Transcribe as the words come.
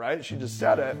right? She just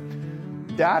said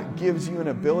it. That gives you an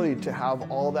ability to have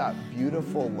all that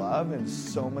beautiful love in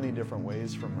so many different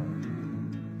ways from her,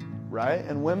 right?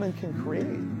 And women can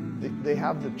create. They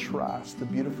have the trust, the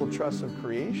beautiful trust of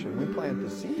creation. We plant the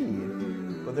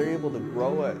seed, but they're able to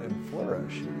grow it and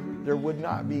flourish. There would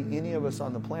not be any of us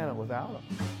on the planet without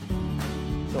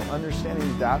them. So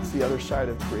understanding that's the other side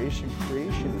of creation.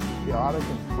 Creation is chaotic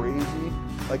and crazy,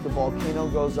 like a volcano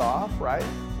goes off, right?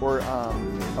 Or a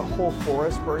whole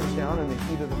forest burns down and the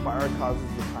heat of the fire causes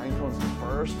the pine cones to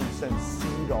burst and sends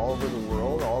seed all over the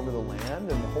world, all over the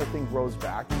land, and the whole thing grows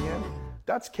back again.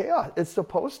 That's chaos. It's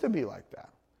supposed to be like that.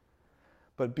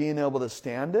 But being able to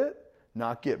stand it,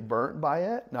 not get burnt by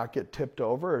it, not get tipped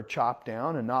over or chopped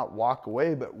down, and not walk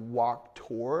away, but walk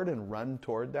toward and run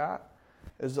toward that,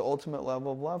 is the ultimate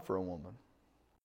level of love for a woman.